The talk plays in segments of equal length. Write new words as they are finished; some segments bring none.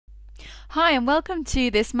Hi, and welcome to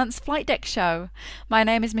this month's Flight Deck show. My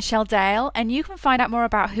name is Michelle Dale, and you can find out more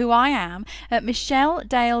about who I am at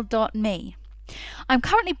michelledale.me. I'm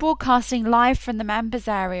currently broadcasting live from the members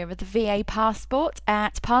area of the VA Passport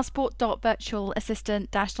at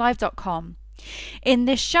passport.virtualassistant-live.com. In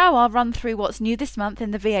this show, I'll run through what's new this month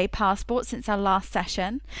in the VA Passport since our last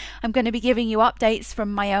session. I'm going to be giving you updates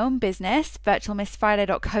from my own business,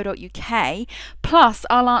 virtualmissfriday.co.uk, plus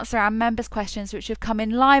I'll answer our members' questions which have come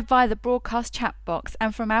in live via the broadcast chat box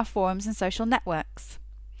and from our forums and social networks.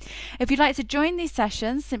 If you'd like to join these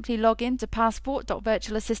sessions, simply log in to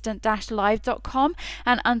passport.virtualassistant-live.com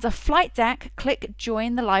and under Flight Deck, click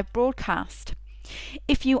Join the Live Broadcast.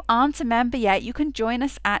 If you aren't a member yet, you can join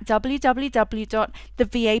us at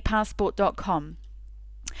www.thevapassport.com.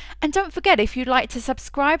 And don't forget, if you'd like to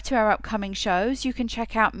subscribe to our upcoming shows, you can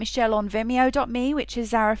check out michelleonvimeo.me, which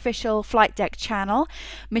is our official Flight Deck channel,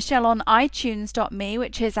 michelleonitunes.me,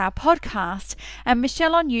 which is our podcast, and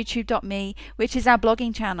michelleonyoutube.me, which is our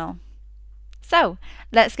blogging channel. So,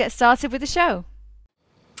 let's get started with the show.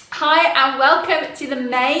 Hi and welcome to the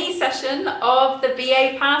May session of the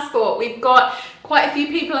VA Passport. We've got quite a few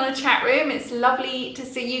people in the chat room. It's lovely to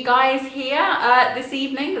see you guys here this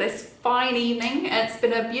evening, this fine evening. It's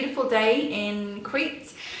been a beautiful day in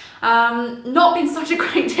Crete. Not been such a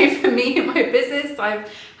great day for me in my business.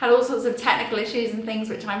 I've had all sorts of technical issues and things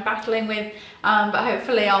which I'm battling with, but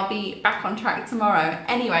hopefully I'll be back on track tomorrow.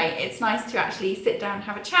 Anyway, it's nice to actually sit down and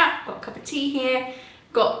have a chat. Got a cup of tea here,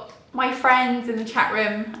 got my friends in the chat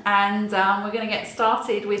room, and we're going to get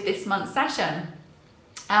started with this month's session.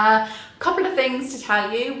 Couple of things to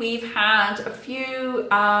tell you. We've had a few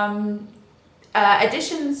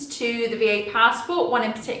additions to the VA Passport. One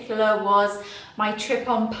in particular was my trip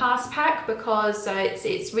on PassPack, because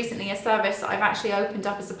it's recently a service that I've actually opened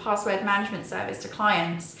up as a password management service to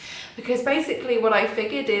clients. Because basically what I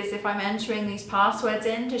figured is, if I'm entering these passwords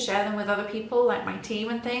in to share them with other people like my team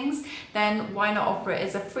and things, then why not offer it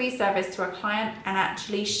as a free service to a client and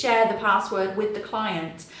actually share the password with the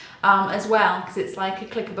client as well, because it's like a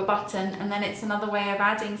click of a button, and then it's another way of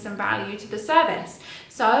adding some value to the service.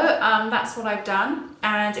 So that's what I've done,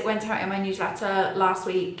 and it went out in my newsletter last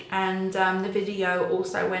week, and the video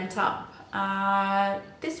also went up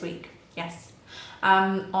this week, yes,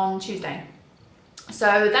 on Tuesday.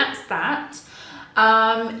 So that's that.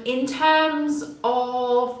 In terms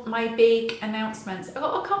of my big announcements, I've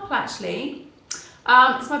got a couple actually.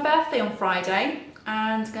 It's my birthday on Friday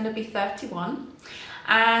and going to be 31.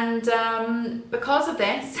 And because of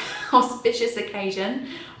this auspicious occasion,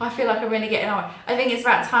 I feel like I'm really getting on. I think it's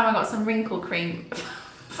about time I got some wrinkle cream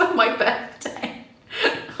for my birthday.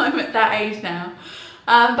 I'm at that age now.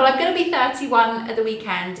 But I'm going to be 31 at the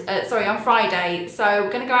weekend, on Friday. So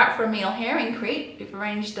we're going to go out for a meal here in Crete. We've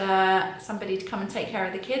arranged somebody to come and take care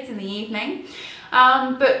of the kids in the evening.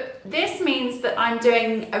 But this means that I'm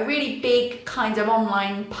doing a really big kind of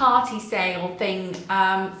online party sale thing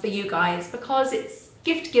for you guys, because it's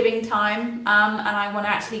gift giving time, and I want to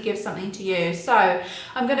actually give something to you. So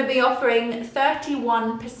I'm going to be offering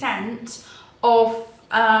 31% off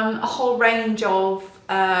a whole range of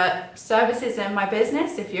services in my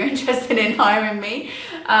business if you're interested in hiring me,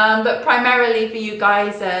 but primarily for you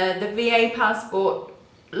guys, the VA Passport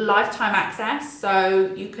lifetime access,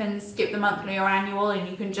 so you can skip the monthly or annual and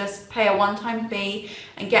you can just pay a one-time fee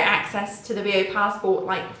and get access to the VA Passport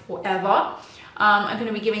like forever. I'm going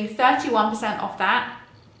to be giving 31% off that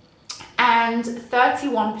and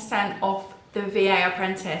 31% off the VA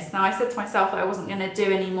Apprentice. Now, I said to myself that I wasn't going to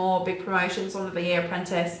do any more big promotions on the VA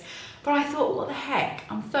Apprentice, but I thought, what the heck,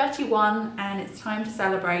 I'm 31 and it's time to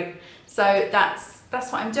celebrate. So that's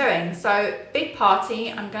what I'm doing. So big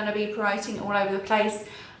party, I'm going to be promoting all over the place,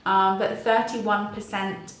 but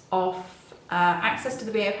 31% off access to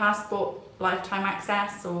the VA Passport, lifetime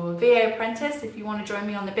access, or VA Apprentice if you want to join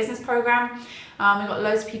me on the business program. We've got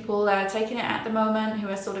loads of people taking it at the moment who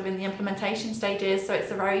are sort of in the implementation stages, so it's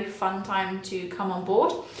a very fun time to come on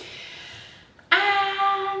board.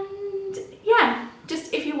 And yeah,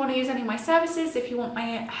 just if you want to use any of my services, if you want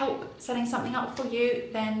my help setting something up for you,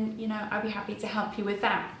 then I'll be happy to help you with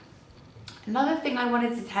that. Another thing I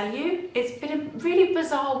wanted to tell you, it's been a really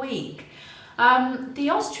bizarre week. The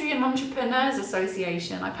Austrian Entrepreneurs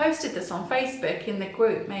Association, I posted this on Facebook in the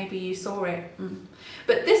group, maybe you saw it,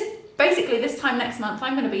 but this time next month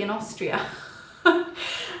I'm going to be in Austria.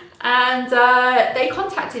 And they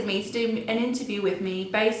contacted me to do an interview with me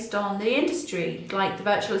based on the industry, like the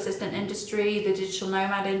virtual assistant industry, the digital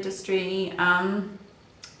nomad industry,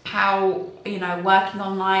 how working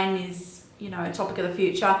online is a topic of the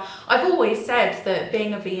future. I've always said that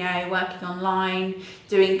being a VA, working online,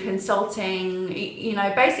 doing consulting,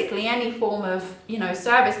 basically any form of,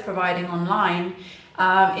 service providing online,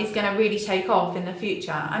 is going to really take off in the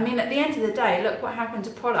future. I mean, at the end of the day, look what happened to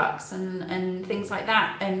products and things like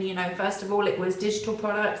that. And, first of all, it was digital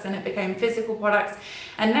products, and it became physical products.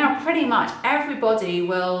 And now pretty much everybody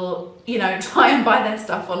will, try and buy their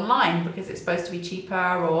stuff online because it's supposed to be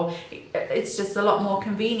cheaper, or it's just a lot more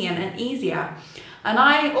convenient and easier. And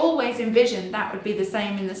I always envisioned that would be the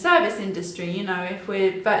same in the service industry. If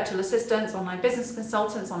we're virtual assistants, online business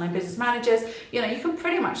consultants, online business managers, you can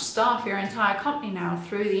pretty much staff your entire company now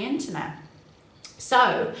through the internet.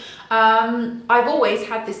 So I've always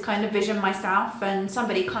had this kind of vision myself, and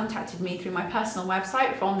somebody contacted me through my personal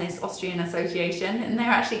website from this Austrian association, and they're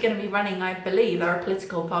actually going to be running, I believe, they're a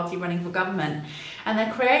political party running for government, and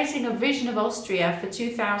they're creating a vision of Austria for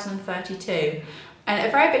 2032. And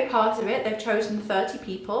a very big part of it, they've chosen 30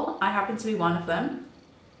 people. I happen to be one of them.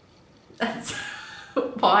 That's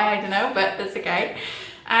why, I don't know, but that's okay.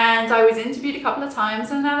 And I was interviewed a couple of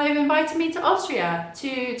times, and now they've invited me to Austria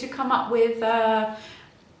to come up with a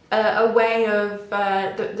way of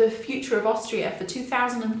the future of Austria for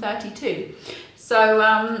 2032. So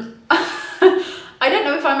I don't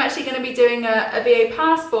know if I'm actually going to be doing a VA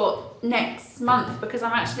passport next month, because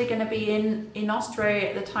I'm actually going to be in Austria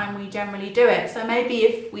at the time we generally do it. So maybe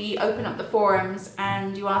if we open up the forums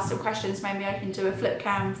and you ask some questions, maybe I can do a flip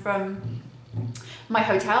cam from my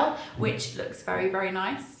hotel, which looks very, very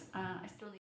nice.